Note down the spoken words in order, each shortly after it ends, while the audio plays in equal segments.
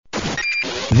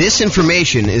This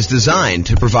information is designed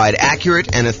to provide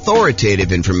accurate and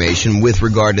authoritative information with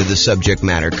regard to the subject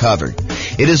matter covered.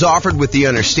 It is offered with the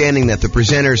understanding that the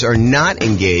presenters are not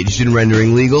engaged in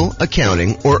rendering legal,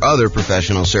 accounting, or other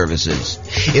professional services.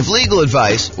 If legal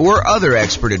advice or other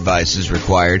expert advice is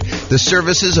required, the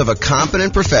services of a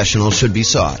competent professional should be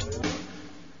sought.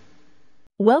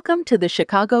 Welcome to the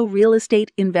Chicago Real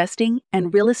Estate Investing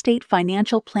and Real Estate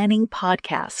Financial Planning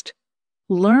Podcast.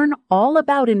 Learn all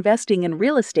about investing in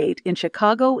real estate in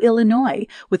Chicago, Illinois,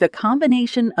 with a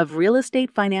combination of real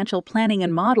estate financial planning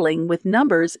and modeling with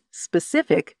numbers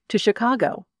specific to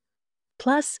Chicago.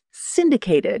 Plus,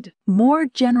 syndicated, more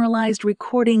generalized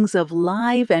recordings of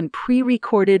live and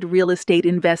pre-recorded real estate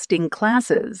investing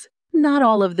classes, not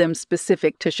all of them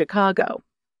specific to Chicago.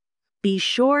 Be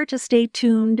sure to stay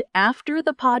tuned after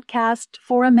the podcast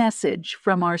for a message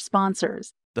from our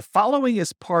sponsors. The following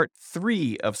is part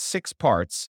 3 of 6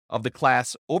 parts of the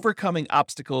class Overcoming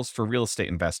Obstacles for Real Estate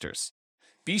Investors.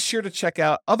 Be sure to check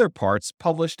out other parts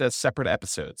published as separate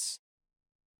episodes.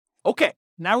 Okay,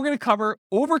 now we're going to cover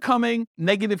overcoming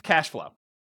negative cash flow.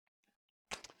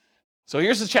 So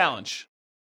here's the challenge.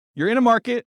 You're in a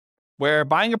market where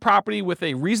buying a property with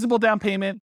a reasonable down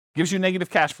payment gives you negative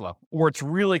cash flow, or it's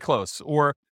really close,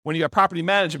 or when you have property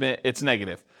management, it's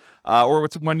negative. Or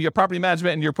when you have property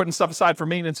management and you're putting stuff aside for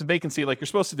maintenance and vacancy like you're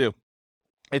supposed to do,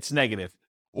 it's negative.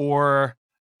 Or,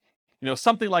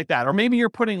 something like that. Or maybe you're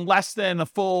putting less than a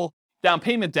full down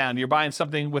payment down. You're buying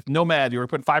something with Nomad. You're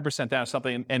putting 5% down or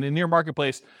something. And in your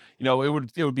marketplace,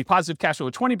 it would be positive cash flow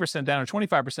with 20% down or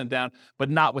 25% down, but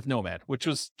not with Nomad, which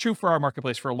was true for our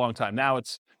marketplace for a long time. Now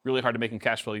it's really hard to make them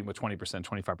cash flow even with 20%,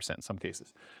 25% in some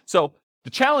cases. So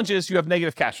the challenge is you have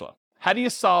negative cash flow. How do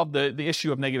you solve the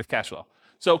issue of negative cash flow?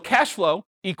 So cash flow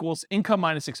equals income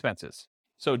minus expenses.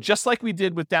 So just like we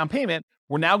did with down payment,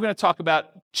 we're now going to talk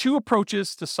about 2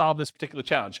 approaches to solve this particular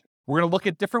challenge. We're going to look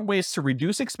at different ways to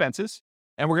reduce expenses,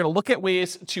 and we're going to look at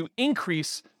ways to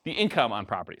increase the income on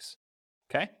properties.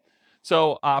 Okay?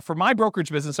 So for my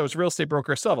brokerage business, I was a real estate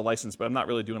broker. I still have a license, but I'm not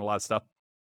really doing a lot of stuff.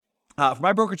 For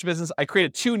my brokerage business, I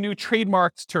created 2 new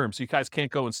trademarked terms. So you guys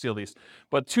can't go and steal these.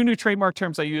 But 2 new trademark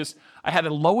terms I used. I had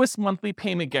a lowest monthly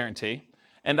payment guarantee,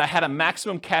 and I had a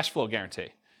maximum cash flow guarantee.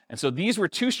 And so these were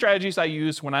 2 strategies I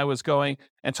used when I was going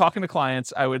and talking to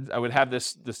clients. I would have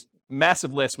this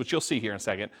massive list, which you'll see here in a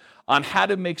second, on how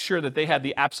to make sure that they had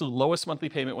the absolute lowest monthly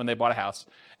payment when they bought a house.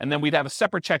 And then we'd have a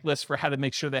separate checklist for how to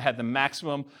make sure they had the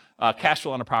maximum cash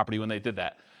flow on a property when they did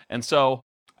that. And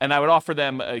I would offer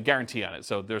them a guarantee on it.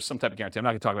 So there's some type of guarantee. I'm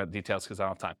not going to talk about the details because I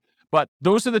don't have time. But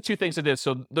those are the 2 things I did.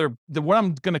 So what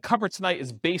I'm going to cover tonight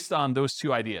is based on those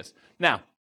 2 ideas. Now,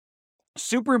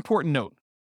 super important note,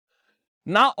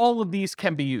 not all of these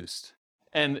can be used.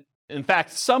 And in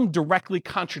fact, some directly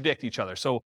contradict each other.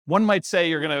 So one might say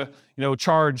you're going to,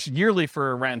 charge yearly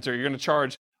for a rent, or you're going to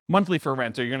charge monthly for a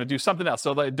rent, or you're going to do something else.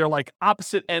 So they're like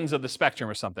opposite ends of the spectrum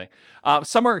or something.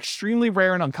 Some are extremely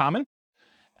rare and uncommon.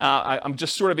 I'm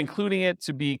just sort of including it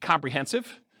to be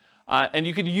comprehensive. And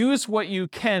you can use what you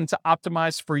can to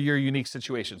optimize for your unique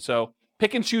situation. So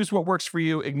pick and choose what works for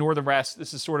you, ignore the rest.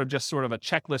 This is sort of a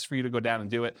checklist for you to go down and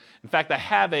do it. In fact, I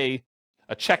have a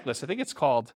checklist. I think it's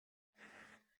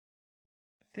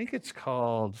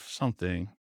called something,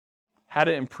 how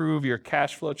to improve your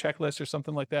cash flow checklist or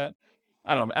something like that.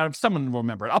 I don't know. Someone will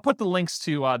remember it. I'll put the links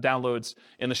to downloads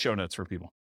in the show notes for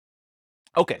people.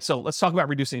 Okay, so let's talk about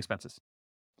reducing expenses.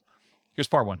 Here's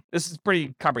part 1. This is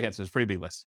pretty comprehensive. It's a pretty big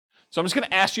list. So I'm just going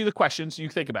to ask you the questions. You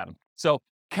think about them. So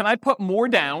can I put more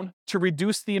down to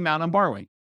reduce the amount I'm borrowing?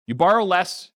 You borrow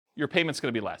less, your payment's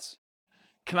going to be less.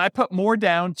 Can I put more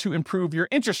down to improve your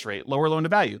interest rate, lower loan to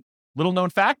value? Little known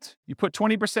fact, you put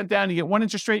 20% down, you get one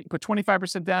interest rate. You put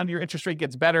 25% down, your interest rate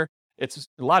gets better. It's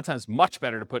a lot of times much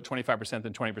better to put 25%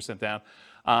 than 20% down.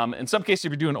 In some cases,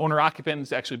 if you're doing owner-occupant,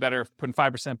 it's actually better putting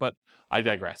 5%, but I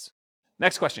digress.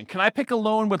 Next question, can I pick a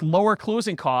loan with lower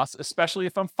closing costs, especially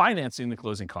if I'm financing the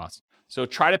closing costs? So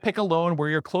try to pick a loan where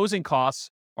your closing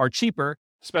costs are cheaper,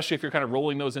 especially if you're kind of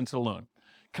rolling those into the loan.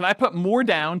 Can I put more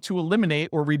down to eliminate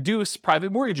or reduce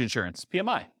private mortgage insurance,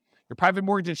 PMI? Your private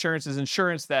mortgage insurance is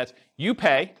insurance that you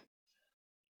pay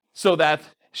so that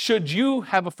should you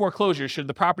have a foreclosure, should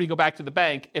the property go back to the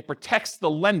bank, it protects the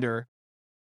lender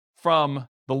from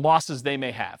the losses they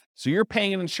may have. So you're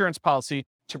paying an insurance policy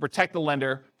to protect the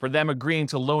lender for them agreeing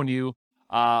to loan you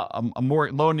more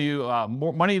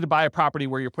money to buy a property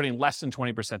where you're putting less than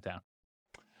 20% down.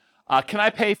 Can I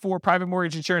pay for private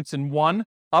mortgage insurance in one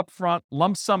upfront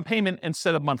lump sum payment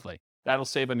instead of monthly? That'll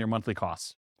save on your monthly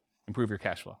costs, improve your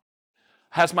cash flow.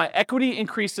 Has my equity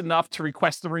increased enough to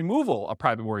request the removal of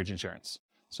private mortgage insurance?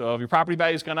 So if your property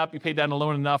value has gone up, you paid down the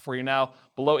loan enough where you're now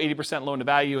below 80% loan to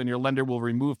value, and your lender will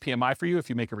remove PMI for you if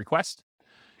you make a request.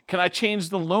 Can I change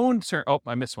the loan term? Oh,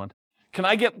 I missed one. Can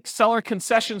I get seller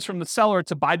concessions from the seller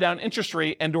to buy down interest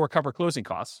rate and or cover closing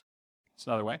costs? That's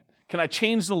another way. Can I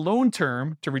change the loan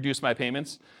term to reduce my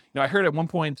payments? I heard at one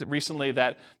point recently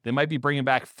that they might be bringing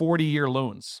back 40-year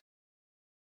loans.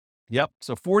 Yep,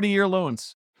 so 40-year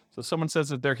loans. So someone says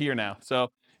that they're here now. So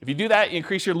if you do that, you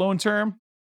increase your loan term,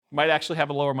 you might actually have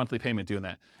a lower monthly payment doing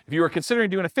that. If you were considering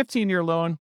doing a 15-year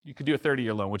loan, you could do a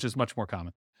 30-year loan, which is much more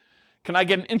common. Can I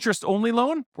get an interest-only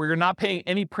loan where you're not paying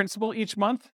any principal each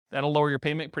month? That'll lower your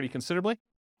payment pretty considerably.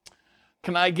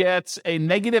 Can I get a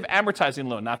negative amortizing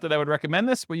loan? Not that I would recommend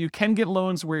this, but you can get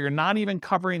loans where you're not even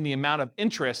covering the amount of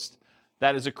interest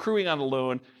that is accruing on the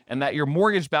loan and that your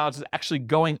mortgage balance is actually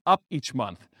going up each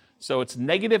month. So it's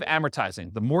negative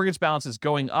amortizing. The mortgage balance is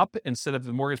going up instead of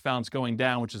the mortgage balance going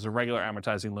down, which is a regular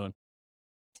amortizing loan.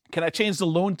 Can I change the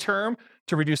loan term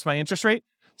to reduce my interest rate?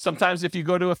 Sometimes if you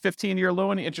go to a 15-year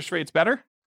loan, the interest rate's better.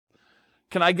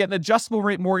 Can I get an adjustable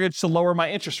rate mortgage to lower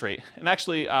my interest rate? And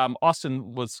actually,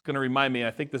 Austin was going to remind me, and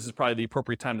I think this is probably the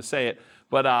appropriate time to say it,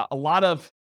 but a lot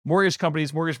of mortgage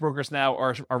companies, mortgage brokers now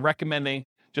are recommending,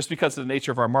 just because of the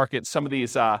nature of our market, some of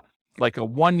these like a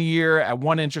 1 year at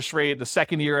one interest rate, the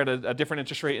second year at a different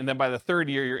interest rate, and then by the third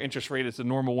year, your interest rate is the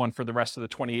normal one for the rest of the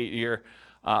 28-year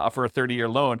for a 30-year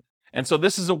loan. And so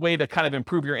this is a way to kind of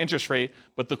improve your interest rate.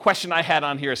 But the question I had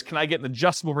on here is, can I get an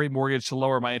adjustable rate mortgage to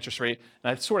lower my interest rate?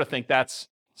 And I sort of think that's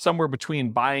somewhere between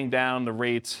buying down the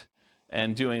rate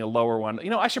and doing a lower one.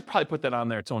 I should probably put that on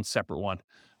there, its own separate one.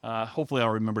 Hopefully I'll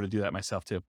remember to do that myself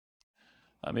too.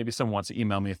 Maybe someone wants to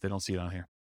email me if they don't see it on here.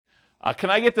 Can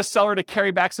I get the seller to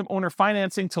carry back some owner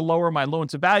financing to lower my loan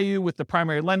to value with the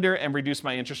primary lender and reduce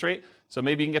my interest rate? So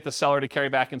maybe you can get the seller to carry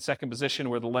back in second position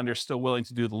where the lender is still willing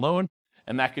to do the loan,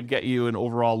 and that could get you an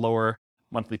overall lower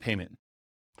monthly payment.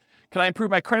 Can I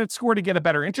improve my credit score to get a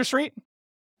better interest rate?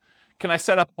 Can I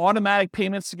set up automatic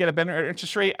payments to get a better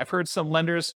interest rate? I've heard some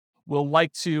lenders will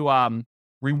like to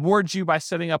reward you by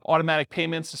setting up automatic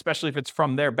payments, especially if it's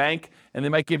from their bank, and they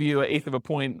might give you 1/8 of a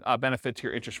point benefit to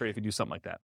your interest rate if you do something like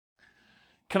that.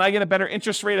 Can I get a better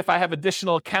interest rate if I have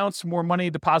additional accounts, more money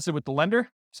deposited with the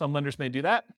lender? Some lenders may do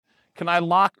that. Can I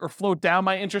lock or float down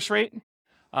my interest rate?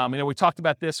 We talked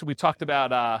about this. We talked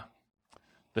about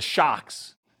the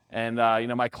shocks and,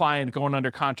 my client going under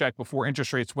contract before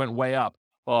interest rates went way up.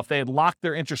 Well, if they had locked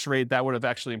their interest rate, that would have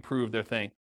actually improved their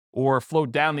thing. Or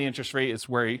float down the interest rate is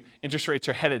where interest rates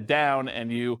are headed down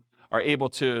and you are able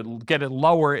to get it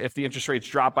lower if the interest rates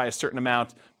drop by a certain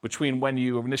amount between when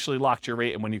you initially locked your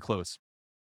rate and when you close.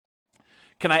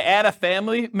 Can I add a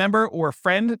family member or a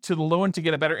friend to the loan to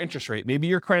get a better interest rate? Maybe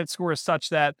your credit score is such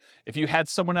that if you had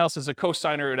someone else as a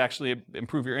co-signer, it would actually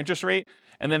improve your interest rate.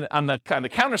 And then on the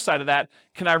counter side of that,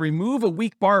 can I remove a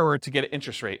weak borrower to get an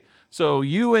interest rate? So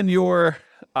you and your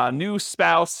new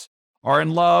spouse are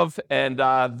in love and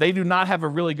they do not have a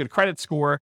really good credit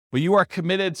score, but you are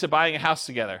committed to buying a house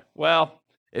together. Well,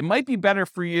 it might be better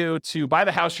for you to buy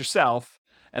the house yourself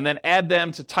and then add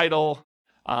them to title.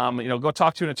 Go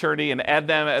talk to an attorney and add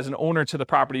them as an owner to the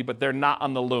property, but they're not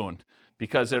on the loan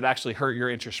because it would actually hurt your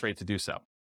interest rate to do so.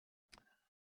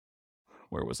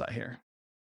 Where was I here?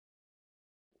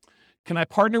 Can I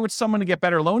partner with someone to get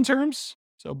better loan terms?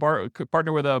 So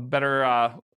partner with a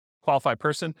better qualified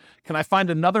person. Can I find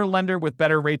another lender with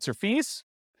better rates or fees?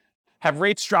 Have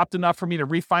rates dropped enough for me to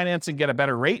refinance and get a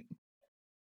better rate?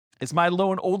 Is my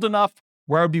loan old enough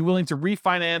where I would be willing to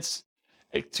refinance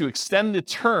to extend the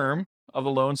term of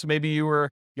the loan? So maybe you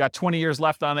got 20 years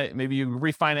left on it. Maybe you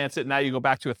refinance it. Now you go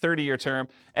back to a 30-year term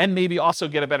and maybe also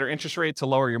get a better interest rate to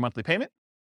lower your monthly payment.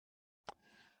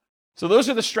 So those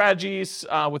are the strategies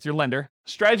with your lender.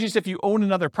 Strategies if you own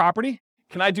another property.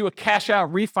 Can I do a cash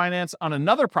out refinance on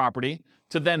another property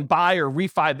to then buy or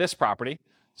refi this property?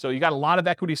 So you got a lot of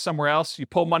equity somewhere else. You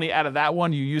pull money out of that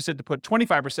one. You use it to put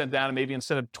 25% down and maybe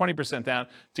instead of 20% down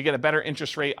to get a better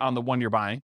interest rate on the one you're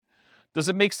buying. Does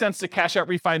it make sense to cash out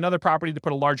refi another property to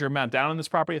put a larger amount down on this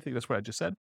property? I think that's what I just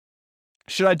said.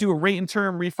 Should I do a rate and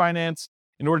term refinance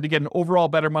in order to get an overall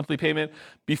better monthly payment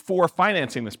before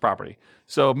financing this property?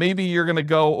 So maybe you're going to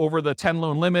go over the 10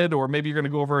 loan limit, or maybe you're going to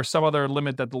go over some other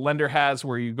limit that the lender has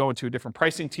where you go into a different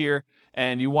pricing tier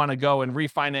and you want to go and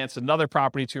refinance another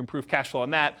property to improve cash flow on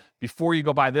that before you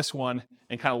go buy this one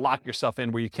and kind of lock yourself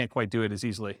in where you can't quite do it as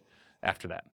easily after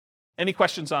that. Any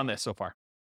questions on this so far?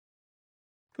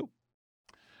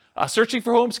 Searching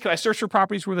for homes, can I search for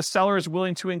properties where the seller is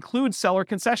willing to include seller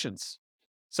concessions?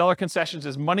 Seller concessions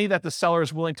is money that the seller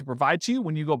is willing to provide to you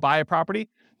when you go buy a property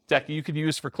that you can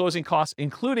use for closing costs,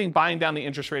 including buying down the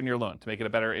interest rate in your loan to make it a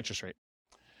better interest rate.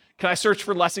 Can I search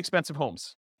for less expensive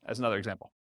homes, as another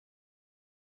example?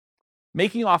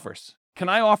 Making offers. Can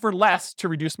I offer less to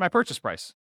reduce my purchase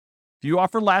price? If you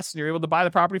offer less and you're able to buy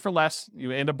the property for less,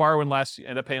 you end up borrowing less, you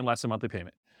end up paying less a monthly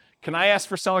payment. Can I ask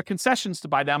for seller concessions to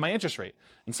buy down my interest rate?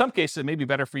 In some cases, it may be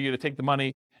better for you to take the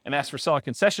money and ask for seller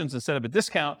concessions instead of a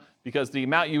discount, because the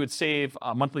amount you would save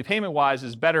monthly payment-wise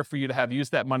is better for you to have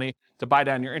used that money to buy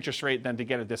down your interest rate than to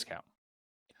get a discount.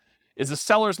 Is the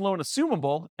seller's loan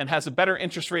assumable and has a better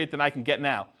interest rate than I can get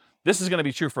now? This is going to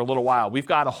be true for a little while. We've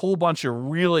got a whole bunch of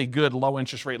really good low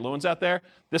interest rate loans out there.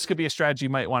 This could be a strategy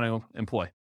you might want to employ.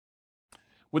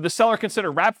 Would the seller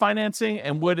consider wrap financing,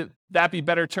 and would that be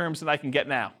better terms than I can get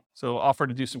now? So offer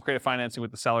to do some creative financing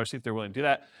with the seller, see if they're willing to do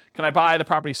that. Can I buy the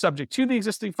property subject to the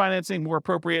existing financing, more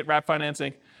appropriate wrap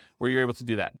financing, where you're able to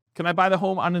do that? Can I buy the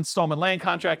home on installment land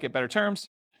contract, get better terms?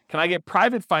 Can I get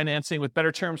private financing with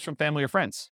better terms from family or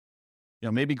friends?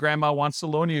 Maybe grandma wants to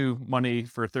loan you money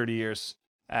for 30 years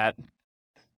at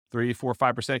 3, 4,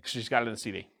 5% because she's got it in a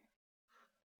CD.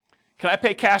 Can I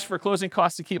pay cash for closing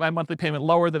costs to keep my monthly payment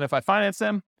lower than if I finance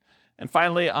them? And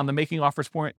finally, on the making offers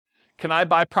point, can I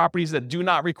buy properties that do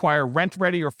not require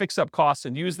rent-ready or fix-up costs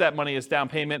and use that money as down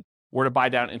payment, or to buy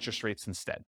down interest rates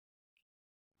instead?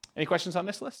 Any questions on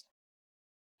this list?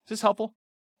 Is this helpful?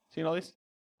 Seeing all these?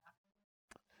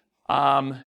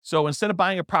 So instead of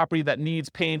buying a property that needs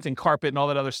paint and carpet and all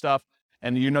that other stuff,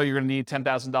 and you're going to need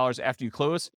 $10,000 after you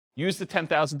close, use the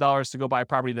 $10,000 to go buy a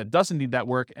property that doesn't need that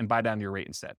work and buy down your rate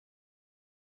instead.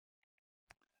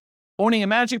 Owning and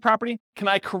managing property, can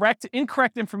I correct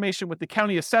incorrect information with the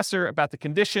county assessor about the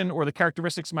condition or the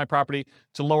characteristics of my property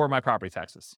to lower my property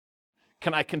taxes?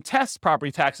 Can I contest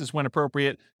property taxes when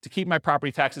appropriate to keep my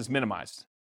property taxes minimized?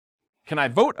 Can I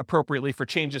vote appropriately for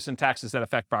changes in taxes that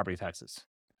affect property taxes?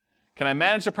 Can I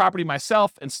manage the property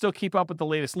myself and still keep up with the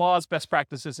latest laws, best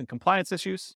practices, and compliance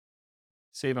issues?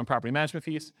 Save on property management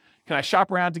fees. Can I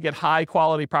shop around to get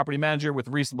high-quality property manager with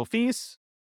reasonable fees?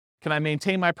 Can I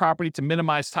maintain my property to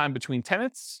minimize time between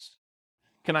tenants?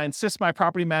 Can I insist my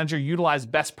property manager utilize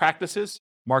best practices,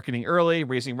 marketing early,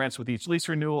 raising rents with each lease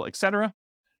renewal, etc.?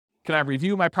 Can I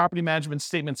review my property management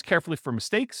statements carefully for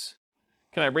mistakes?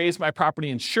 Can I raise my property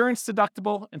insurance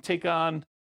deductible and take on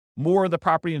more of the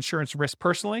property insurance risk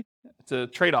personally? It's a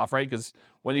trade-off, right? Because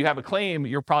when you have a claim,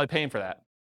 you're probably paying for that.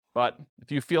 But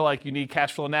if you feel like you need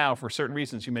cash flow now for certain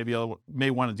reasons, you may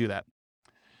want to do that.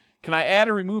 Can I add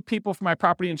or remove people from my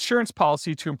property insurance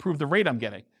policy to improve the rate I'm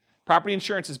getting? Property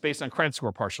insurance is based on credit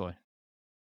score partially.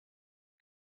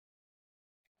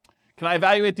 Can I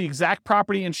evaluate the exact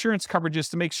property insurance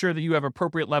coverages to make sure that you have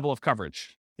appropriate level of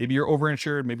coverage? Maybe you're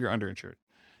overinsured, maybe you're underinsured.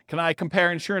 Can I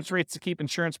compare insurance rates to keep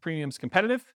insurance premiums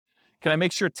competitive? Can I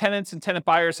make sure tenants and tenant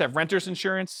buyers have renter's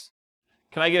insurance?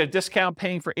 Can I get a discount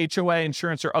paying for HOA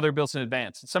insurance or other bills in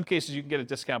advance? In some cases, you can get a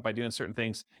discount by doing certain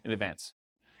things in advance.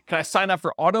 Can I sign up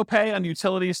for auto pay on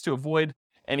utilities to avoid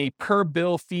any per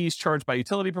bill fees charged by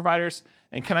utility providers?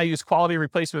 And can I use quality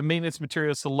replacement maintenance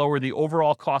materials to lower the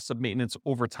overall cost of maintenance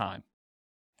over time?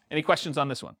 Any questions on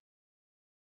this one?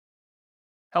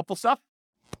 Helpful stuff?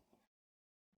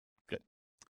 Good.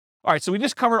 All right, so we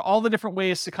just covered all the different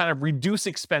ways to kind of reduce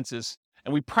expenses.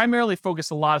 And we primarily focus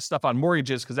a lot of stuff on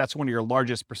mortgages because that's one of your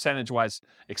largest percentage-wise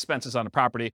expenses on a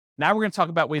property. Now we're going to talk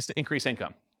about ways to increase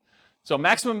income. So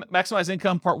maximize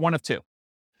income, part 1 of 2.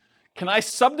 Can I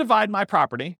subdivide my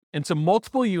property into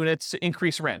multiple units to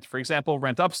increase rent? For example,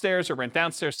 rent upstairs or rent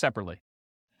downstairs separately.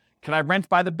 Can I rent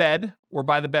by the bed or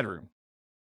by the bedroom?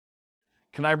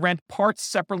 Can I rent parts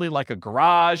separately like a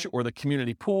garage or the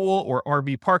community pool or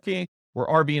RV parking or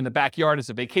RV in the backyard as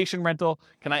a vacation rental?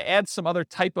 Can I add some other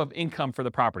type of income for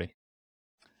the property?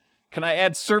 Can I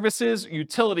add services,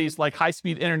 utilities like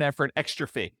high-speed internet for an extra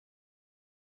fee?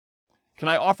 Can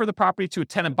I offer the property to a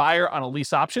tenant buyer on a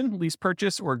lease option, lease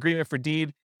purchase, or agreement for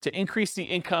deed to increase the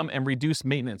income and reduce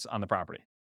maintenance on the property?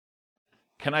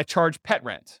 Can I charge pet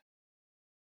rent?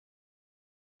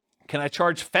 Can I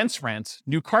charge fence rent,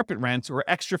 new carpet rent, or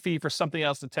extra fee for something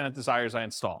else the tenant desires I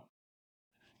install?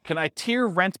 Can I tier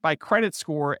rent by credit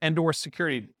score and/or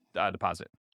security deposit?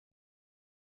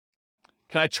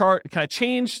 Can I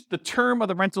change the term of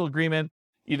the rental agreement,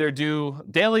 either do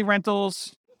daily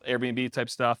rentals, Airbnb type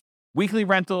stuff, weekly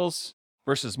rentals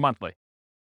versus monthly?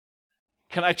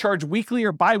 Can I charge weekly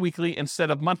or bi-weekly instead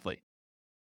of monthly?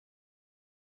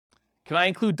 Can I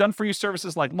include done-for-you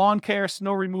services like lawn care,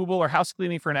 snow removal, or house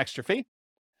cleaning for an extra fee?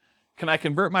 Can I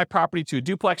convert my property to a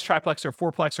duplex, triplex, or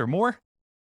fourplex or more?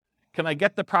 Can I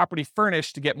get the property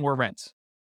furnished to get more rent?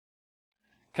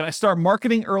 Can I start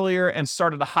marketing earlier and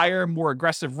start at a higher, more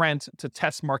aggressive rent to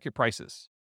test market prices?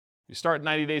 You start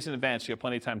 90 days in advance, you have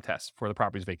plenty of time to test before the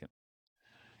property is vacant.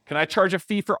 Can I charge a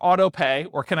fee for auto pay,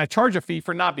 or can I charge a fee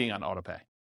for not being on auto pay?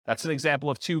 That's an example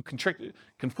of two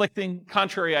conflicting,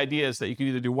 contrary ideas that you can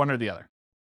either do one or the other.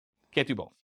 Can't do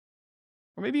both.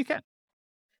 Or maybe you can.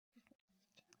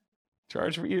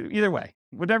 Charge for either way.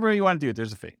 Whatever you want to do,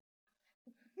 there's a fee.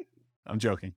 I'm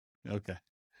joking. Okay.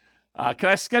 Can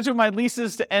I schedule my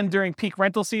leases to end during peak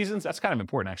rental seasons? That's kind of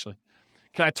important, actually.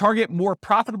 Can I target more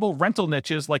profitable rental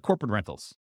niches like corporate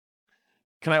rentals?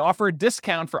 Can I offer a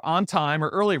discount for on-time or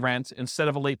early rent instead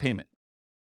of a late payment?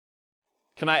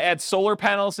 Can I add solar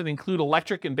panels and include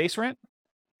electric and base rent?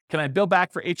 Can I bill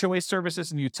back for HOA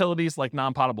services and utilities like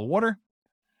non-potable water?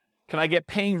 Can I get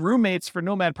paying roommates for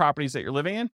nomad properties that you're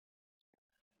living in?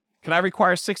 Can I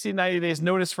require 60 to 90 days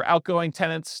notice for outgoing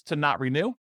tenants to not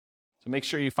renew? So make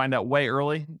sure you find out way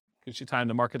early. Gives you time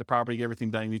to market the property, get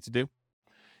everything done you need to do.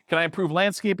 Can I improve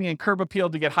landscaping and curb appeal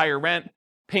to get higher rent?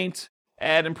 Paint,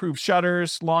 add improved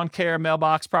shutters, lawn care,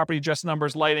 mailbox, property address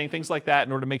numbers, lighting, things like that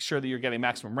in order to make sure that you're getting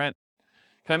maximum rent.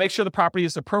 Can I make sure the property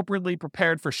is appropriately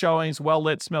prepared for showings, well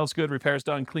lit, smells good, repairs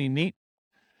done, clean, neat?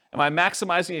 Am I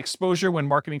maximizing exposure when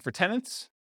marketing for tenants?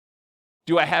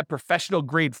 Do I have professional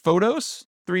grade photos,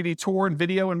 3D tour and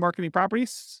video and marketing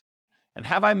properties? And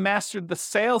have I mastered the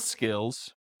sales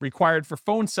skills required for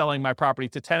phone selling my property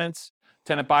to tenants,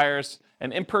 tenant buyers,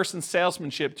 and in-person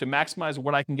salesmanship to maximize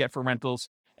what I can get for rentals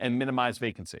and minimize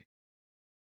vacancy?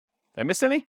 Did I miss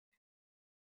any?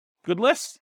 Good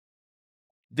list?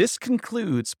 This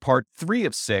concludes part 3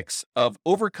 of 6 of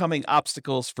Overcoming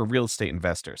Obstacles for Real Estate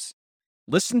Investors.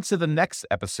 Listen to the next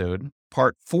episode,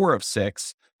 part 4 of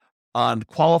 6, on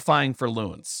qualifying for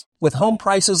loans. With home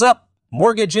prices up,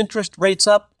 mortgage interest rates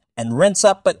up, and rents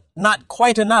up, but not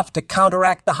quite enough to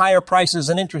counteract the higher prices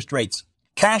and interest rates,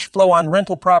 cash flow on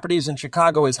rental properties in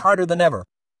Chicago is harder than ever.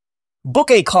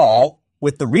 Book a call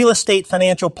with the Real Estate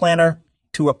Financial Planner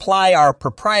to apply our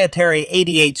proprietary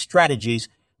 88 strategies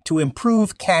to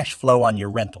improve cash flow on your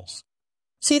rentals.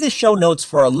 See the show notes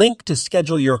for a link to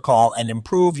schedule your call and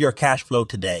improve your cash flow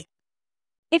today.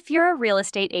 If you're a real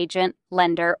estate agent,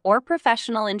 lender, or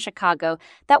professional in Chicago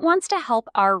that wants to help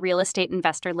our real estate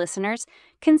investor listeners,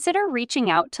 consider reaching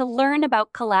out to learn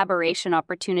about collaboration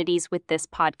opportunities with this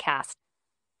podcast.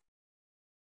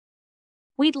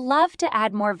 We'd love to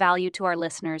add more value to our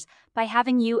listeners by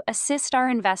having you assist our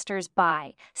investors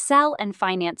buy, sell, and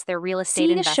finance their real estate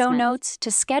investments. See the show notes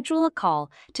to schedule a call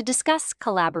to discuss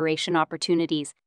collaboration opportunities